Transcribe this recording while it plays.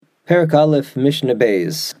Perak Aleph, Mishnah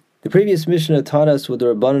Beis. The previous Mishnah taught us what the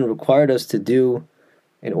Rabbanan required us to do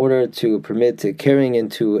in order to permit carrying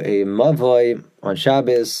into a mavoi on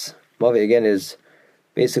Shabbos. Mavoi, again, is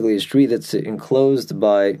basically a street that's enclosed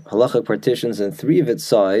by halachic partitions on three of its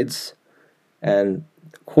sides, and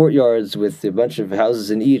courtyards with a bunch of houses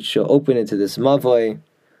in each open into this mavoi.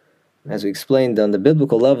 As we explained, on the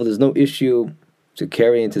biblical level, there's no issue to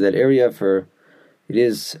carry into that area, for it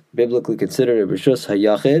is biblically considered a rishus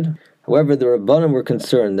hayachid. However, the Rabbanim were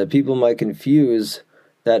concerned that people might confuse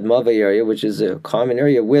that mavoi area, which is a common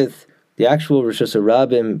area, with the actual rishus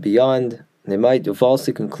harabim beyond. They might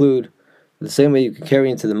falsely conclude the same way you can carry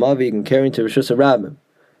into the mavoi, you can carry into rishus harabim.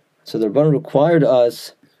 So the Rabbanim required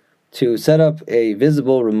us to set up a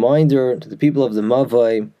visible reminder to the people of the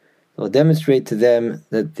mavoi that will demonstrate to them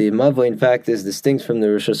that the mavoi, in fact, is distinct from the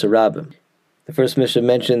rishus harabim. The first Mishnah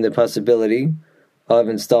mentioned the possibility of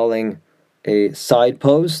installing a side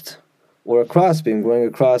post or a crossbeam going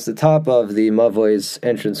across the top of the mavoi's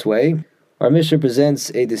entranceway. Our Mishnah presents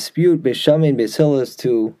a dispute Beis Shammai and Beis Hillel as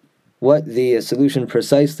to what the solution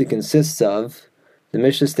precisely consists of. The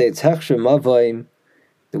Mishnah states, Hechsher mavoi,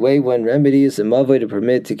 the way one remedies a mavoi to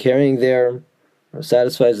permit to carrying there, or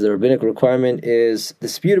satisfies the rabbinic requirement, is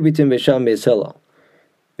disputed between Beis Shammai and Beis Hillel.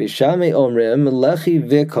 Beis Shammai omrim lechi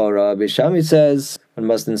vikara. Beis Shammai says one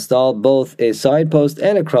must install both a side post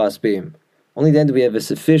and a crossbeam. Only then do we have a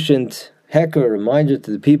sufficient heker, reminder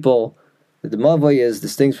to the people that the mavoi is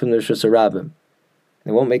distinct from the rishus harabim.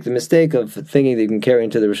 They won't make the mistake of thinking they can carry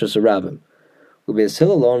into the rishus harabim. Beis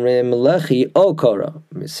Hillel omrim lechi okara.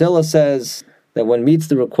 Beis Hillel says that one meets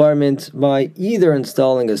the requirement by either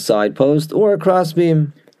installing a side post or a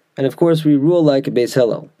crossbeam. And of course we rule like a Beis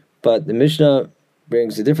Hillel. But the Mishnah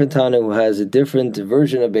brings a different Tana who has a different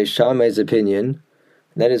version of Beis Shammai's opinion.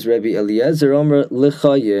 And that is Rabbi Eliezer Omer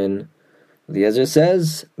L'chayin. Eliezer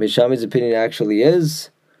says Beis Shammai's opinion actually is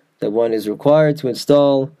that one is required to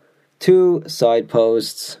install two side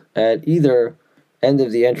posts at either end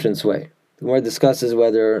of the entranceway. The Gemara discusses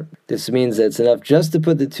whether this means that it's enough just to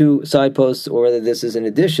put the two side posts, or whether this is in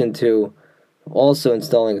addition to also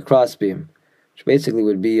installing a crossbeam, which basically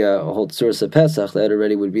would be a whole Tzuras Pesach. That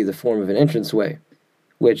already would be the form of an entranceway,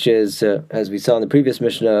 which is, as we saw in the previous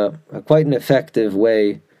Mishnah, quite an effective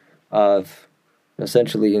way of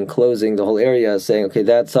essentially enclosing the whole area, saying, okay,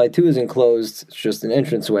 that side too is enclosed, it's just an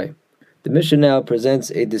entranceway. The Mishnah now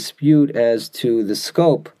presents a dispute as to the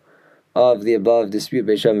scope of the above dispute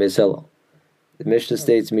Beis Shammai Beis Hillel. The Mishnah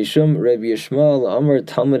states, Mishum Rabbi Yishmael Amar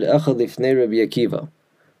Talmud Echad Lifnei Rabbi Akiva. A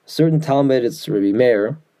certain Talmud, it's Rabbi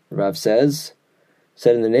Meir, Rav said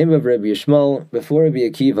in the name of Rabbi Yishmael before Rabbi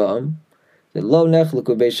Akiva, that Lo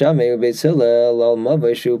Nechluku Beis Shammai Beis Hillel al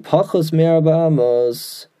Mavoi Shu Pachos Me'arba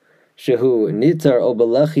Amos Shehu Nitar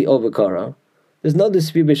Obalechi Obekara. There's no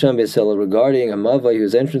dispute Beis Shammai Beis Hillel regarding a mavoi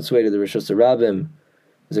whose entranceway to the rishus harabim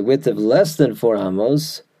is a width of less than 4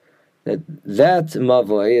 amos. That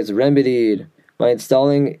mavoi is remedied by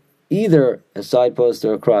installing either a side post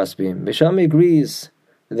or a crossbeam. Beis Shammai agrees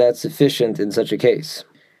that that's sufficient in such a case.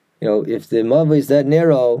 If the mavoi is that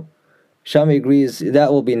narrow, Shammai agrees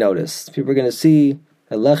that will be noticed. People are going to see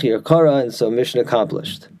a lechi or kara, and so mission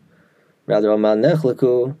accomplished. Rather, Amal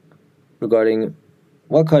Nechleku, regarding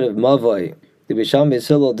what kind of mavoi, the Beis Shammai Beis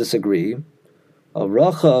Hillel disagree. Al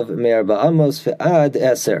rachav me'arba amos fe'ad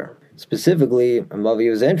eser. Specifically, a mavoi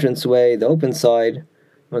whose entranceway, the open side,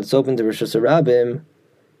 when it's open to rishus harabim,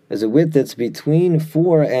 has a width that's between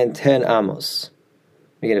 4 and 10 amos.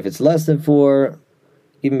 Again, if it's less than 4,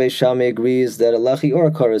 even Beis Shammai agrees that a lechi or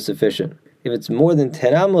a kara is sufficient. If it's more than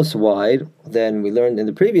 10 amos wide, then we learned in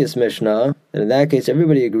the previous Mishnah that in that case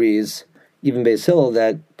everybody agrees, even Beis Hillel,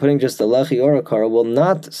 that putting just a lechi or a kara will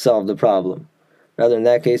not solve the problem. Rather, in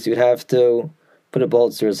that case, you'd have to put up a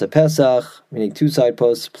whole Tzuras Pesach, meaning 2 side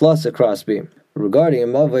posts plus a crossbeam. Regarding a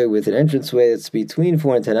mavoi with an entranceway that's between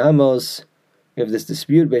 4 and 10 amos, we have this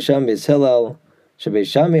dispute Beis Shammai Beis Hillel. Beis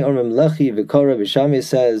Shammai omrim lechi v'kara. Beis Shammai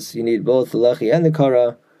says you need both the lechi and the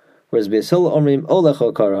kara, whereas Beis Hillel omrim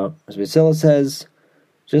olech kara. As Beis Hillel says,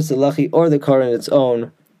 just the lechi or the kara in its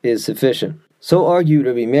own is sufficient. So argued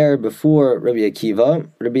Rabbi Meir before Rabbi Akiva.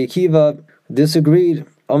 Rabbi Akiva disagreed.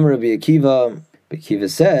 Rabbi Akiva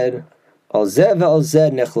said, Al zeh ve'al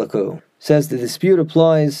zeh nechlaku. Says the dispute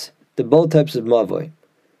applies to both types of mavoi,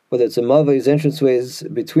 whether it's a mavoi whose entranceway is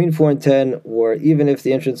between 4 and 10, or even if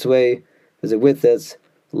the entranceway has a width that's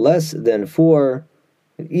less than 4.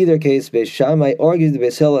 In either case, Beis Shammai argues the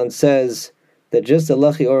Beis Hillel and says that just a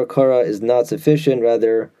lechi or a kara is not sufficient.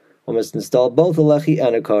 Rather, one must install both a lechi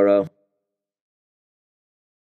and a kara.